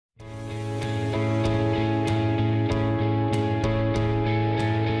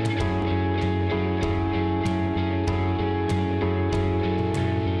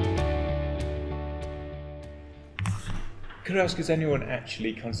could I ask, is anyone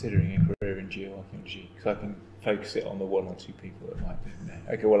actually considering a career in geoarchaeology? Because I can focus it on the one or two people that might be there.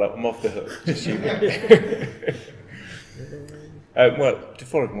 Okay, well, I'm off the hook. Just you. Well, to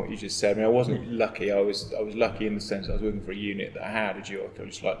follow on what you just said, I mean, I wasn't lucky. I was lucky in the sense I was working for a unit that had a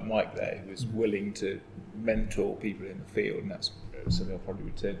geoarchaeologist like Mike there, who was willing to mentor people in the field, and that's something I'll probably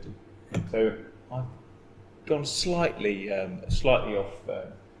return to. So I've gone slightly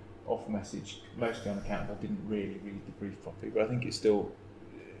off message, mostly on account of I didn't really read the brief properly, but I think it still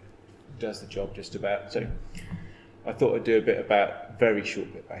does the job just about. So I thought I'd do a very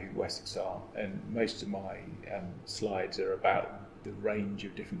short bit about who Wessex are, and most of my slides are about the range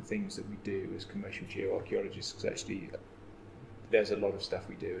of different things that we do as commercial geoarchaeologists, because actually there's a lot of stuff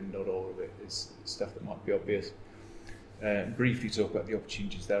we do and not all of it is stuff that might be obvious. Briefly talk about the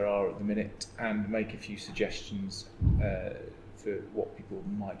opportunities there are at the minute and make a few suggestions for what people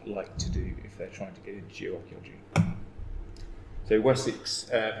might like to do if they're trying to get into geoarchaeology. So Wessex,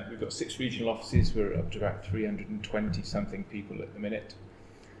 we've got 6 regional offices. We're up to about 320 something people at the minute.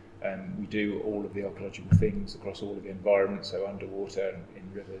 We do all of the archaeological things across all of the environments, so underwater,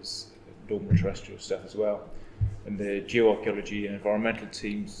 in rivers, normal terrestrial stuff as well. And the geoarchaeology and environmental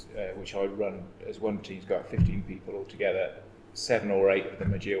teams, which I run as one team, has got 15 people altogether. 7 or 8 of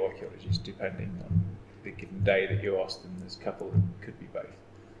them are geoarchaeologists, depending on the given day that you ask them. There's a couple that could be both.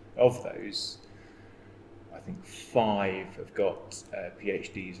 Of those, I think 5 have got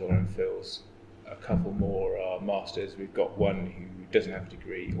PhDs or MPhils. A couple more are masters. We've got one who doesn't have a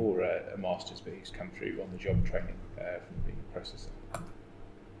degree or a master's, but who's come through on the job training from being a processor.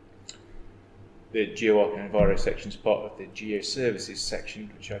 The GeoArch and Enviro section is part of the Geoservices section,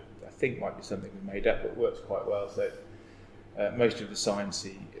 which I think might be something we made up, but works quite well. So most of the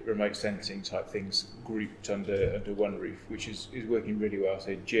sciencey, remote sensing type things grouped under one roof, which is working really well.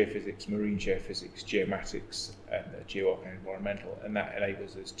 So geophysics, marine geophysics, geomatics, and GeoArch and environmental, and that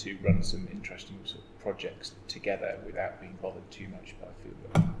enables us to run some interesting sort of projects together without being bothered too much by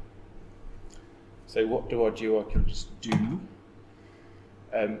fieldwork. So what do our geoarchaeologists do?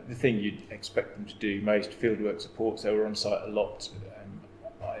 The thing you'd expect them to do most, fieldwork support, so we're on site a lot,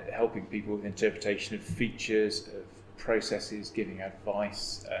 helping people with interpretation of features, of processes, giving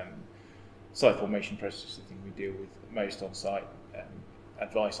advice, site formation process is the thing we deal with most on site,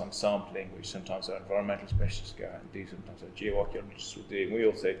 advice on sampling, which sometimes our environmental specialists go out and do, sometimes our geoarchaeologists will do, and we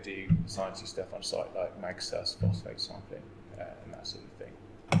also do sciencey stuff on site like magsus, phosphate sampling, and that sort of thing.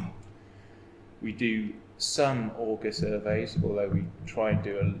 We do some auger surveys, although we try and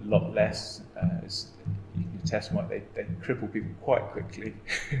do a lot less. As you can attest, Mike, they cripple people quite quickly.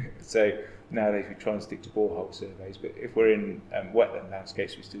 So nowadays we try and stick to borehole surveys, but if we're in wetland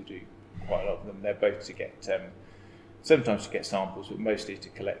landscapes, we still do quite a lot of them. They're both to get, sometimes to get samples, but mostly to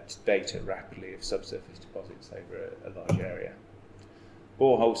collect data rapidly of subsurface deposits over a large area.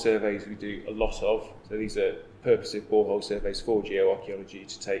 Borehole surveys we do a lot of, so these are purposive borehole surveys for geoarchaeology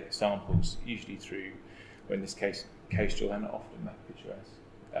to take samples, usually through, well, in this case, coastal and often that picturesque,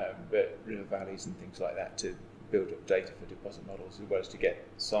 but river valleys and things like that to build up data for deposit models, as well as to get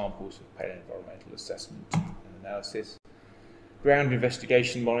samples for paleoenvironmental assessment and analysis. Ground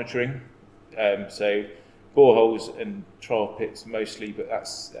investigation monitoring, so boreholes and trial pits mostly, but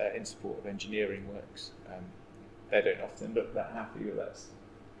that's in support of engineering works. They don't often look that happy, but that's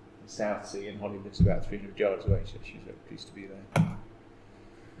the South Sea, and Holly lives about 300 yards away, so she's very pleased to be there.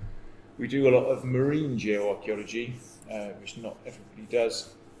 We do a lot of marine geoarchaeology, which not everybody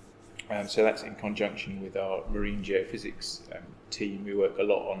does. So that's in conjunction with our marine geophysics team. We work a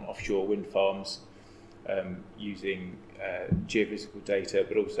lot on offshore wind farms using geophysical data,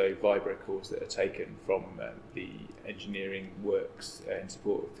 but also vibrocores that are taken from the engineering works in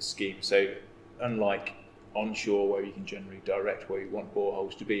support of the scheme. So unlike onshore, where you can generally direct where you want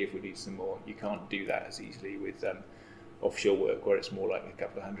boreholes to be if we need some more, you can't do that as easily with offshore work, where it's more like a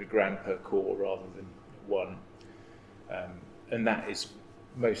couple of $100,000 per core rather than one. And that is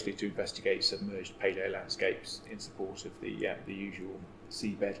mostly to investigate submerged paleo landscapes in support of the usual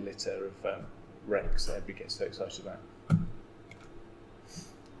seabed litter of wrecks that everybody gets so excited about.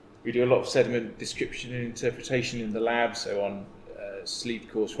 We do a lot of sediment description and interpretation in the lab, so on sleep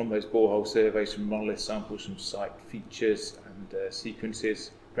cores from those borehole surveys, from monolith samples, from site features and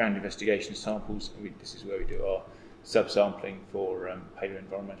sequences, ground investigation samples. This is where we do our subsampling for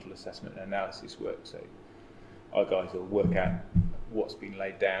paleoenvironmental assessment and analysis work. So our guys will work out what's been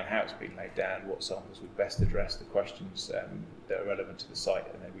laid down, how it's been laid down, what samples would best address the questions that are relevant to the site,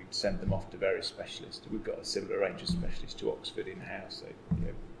 and then we'd send them off to various specialists. We've got a similar range of specialists to Oxford in-house, so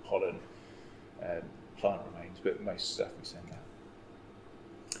pollen, plant remains, but most stuff we send out.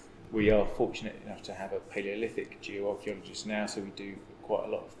 We are fortunate enough to have a Palaeolithic geoarchaeologist now, so we do quite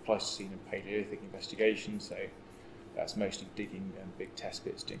a lot of Pleistocene and Palaeolithic investigations. So that's mostly digging big test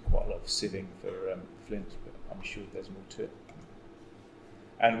pits, doing quite a lot of sieving for flint, but I'm sure there's more to it.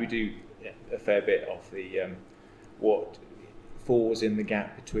 And we do a fair bit of the what falls in the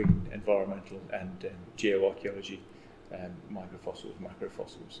gap between environmental and geoarchaeology, microfossils,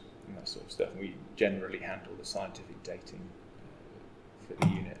 macrofossils, and that sort of stuff. And we generally handle the scientific dating for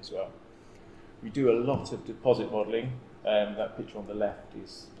the unit as well. We do a lot of deposit modelling. That picture on the left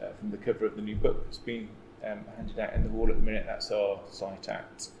is from the cover of the new book that's been handed out in the hall at the minute. That's our site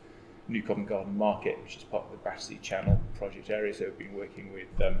at New Covent Garden Market, which is part of the Battersea Channel project area. So we've been working with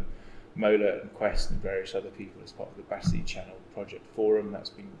Mola and Quest and various other people as part of the Battersea Channel project forum. That's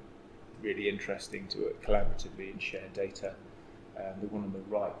been really interesting to work collaboratively and share data. The one on the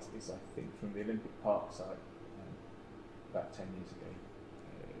right is, I think, from the Olympic Park site about 10 years ago,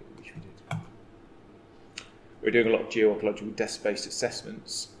 which we did. We're doing a lot of geoarchaeological desk-based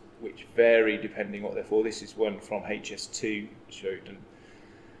assessments, which vary depending what they're for. This is one from HS2, which showed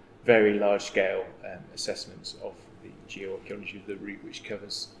very large-scale assessments of the geoarchaeology of the route, which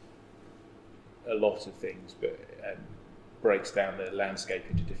covers a lot of things, but breaks down the landscape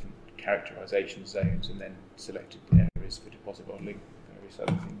into different characterisation zones and then selected areas for deposit modelling and various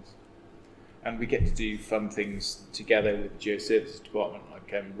other things. And we get to do fun things together with the Geoservices department,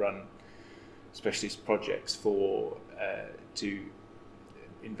 like run specialist projects for to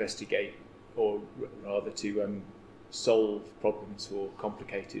investigate, or rather to solve problems for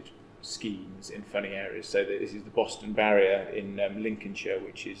complicated schemes in funny areas. So this is the Boston Barrier in Lincolnshire,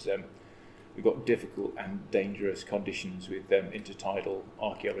 which is we've got difficult and dangerous conditions with intertidal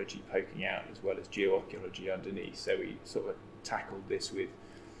archaeology poking out as well as geoarchaeology underneath. So we sort of tackled this with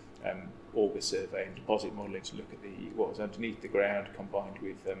auger survey and deposit modelling to look at what was underneath the ground, combined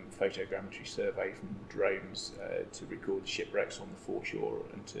with photogrammetry survey from drones to record shipwrecks on the foreshore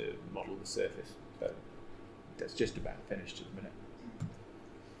and to model the surface. So that's just about finished at the minute.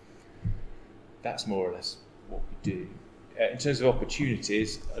 That's more or less what we do. In terms of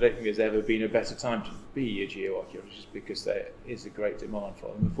opportunities, I don't think there's ever been a better time to be a geoarchaeologist, because there is a great demand for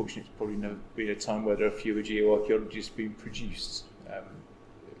them. Unfortunately, it's probably never been a time where there are fewer geoarchaeologists being produced.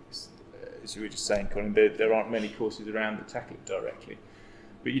 As we were just saying, Colin, there aren't many courses around that tackle it directly.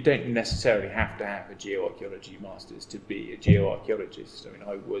 But you don't necessarily have to have a geoarchaeology master's to be a geoarchaeologist. I mean,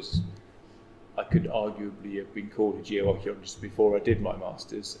 I could arguably have been called a geoarchaeologist before I did my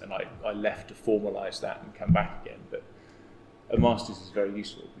master's, and I left to formalise that and come back again. But a master's is very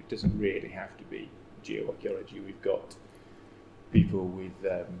useful. It doesn't really have to be geoarchaeology. We've got people with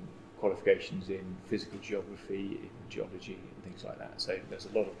qualifications in physical geography, in geology, and things like that. So there's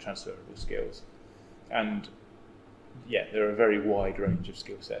a lot of transferable skills. And yeah, there are a very wide range of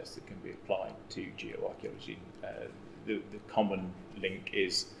skill sets that can be applied to geoarchaeology. The common link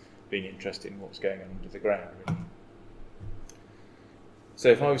is being interested in what's going on under the ground, really. So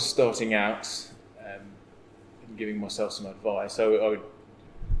if I was starting out and giving myself some advice, I would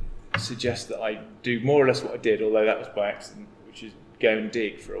suggest that I do more or less what I did, although that was by accident, which is go and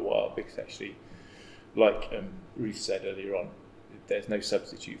dig for a while, because actually, like Ruth said earlier on, there's no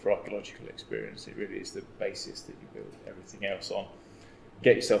substitute for archaeological experience. It really is the basis that you build everything else on.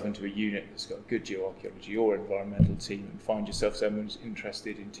 Get yourself into a unit that's got a good geoarchaeology or environmental team, and find yourself someone who's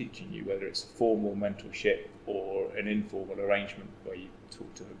interested in teaching you, whether it's a formal mentorship or an informal arrangement where you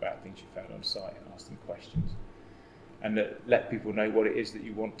talk to them about things you found on site and ask them questions. And let people know what it is that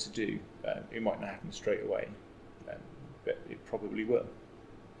you want to do. It might not happen straight away, but it probably will.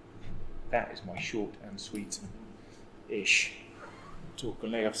 That is my short and sweet-ish talk.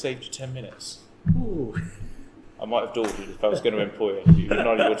 And I've saved you 10 minutes. Ooh. I might have dawdled if I was going to employ you. You would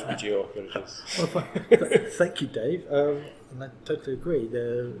not want to be geoarchaeologists. Well, thank you, Dave. And I totally agree.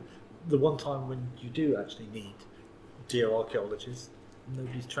 The one time when you do actually need geoarchaeologists,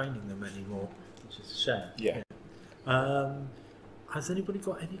 nobody's training them anymore, which is a shame. Yeah. Has anybody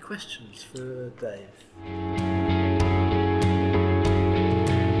got any questions for Dave?